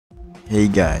Hey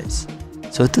guys,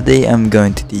 so today I'm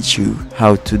going to teach you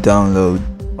how to download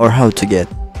or how to get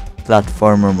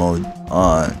platformer mode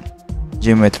on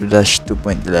Geometry Dash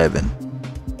 2.11.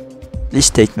 Please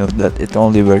take note that it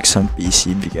only works on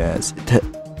PC because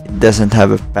it doesn't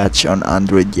have a patch on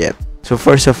Android yet. So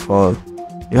first of all,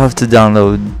 you have to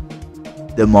download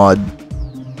the mod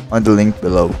on the link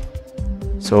below.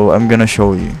 So I'm gonna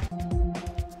show you.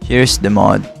 Here's the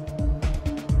mod.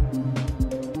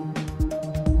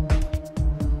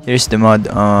 Here's the mod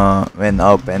when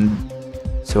opened.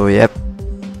 So yep,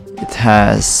 it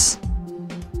has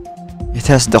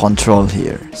the control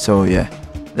here. So yeah,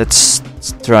 let's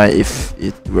try if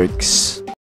it works.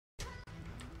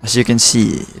 As you can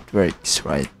see, it works,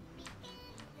 right?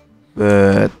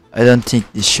 But I don't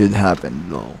think this should happen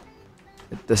though.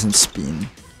 It doesn't spin.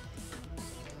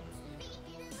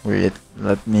 Wait,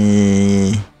 let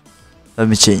me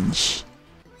change.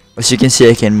 As you can see,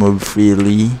 I can move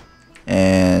freely,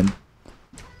 and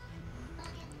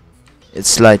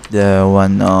it's like the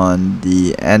one on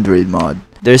the Android mod.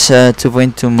 There's a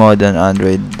 2.2 mod on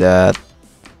Android that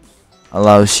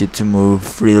allows you to move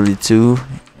freely to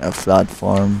a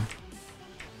platform.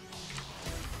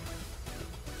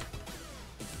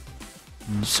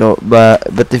 So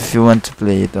but if you want to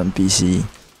play it on PC,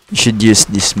 you should use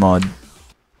this mod.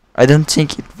 I don't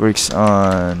think it works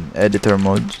on editor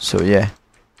mode, so yeah.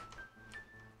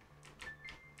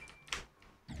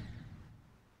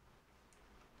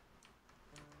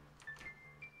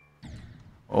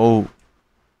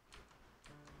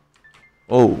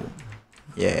 Oh,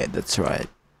 yeah, that's right.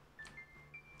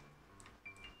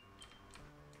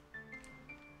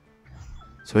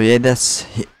 So yeah, that's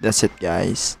it,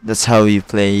 guys. That's how you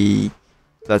play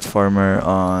platformer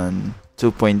on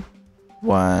 2.1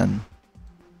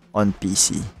 on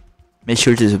PC. Make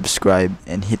sure to subscribe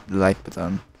and hit the like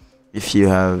button if you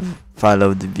have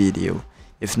followed the video.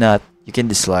 If not, you can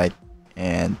dislike,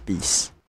 and peace.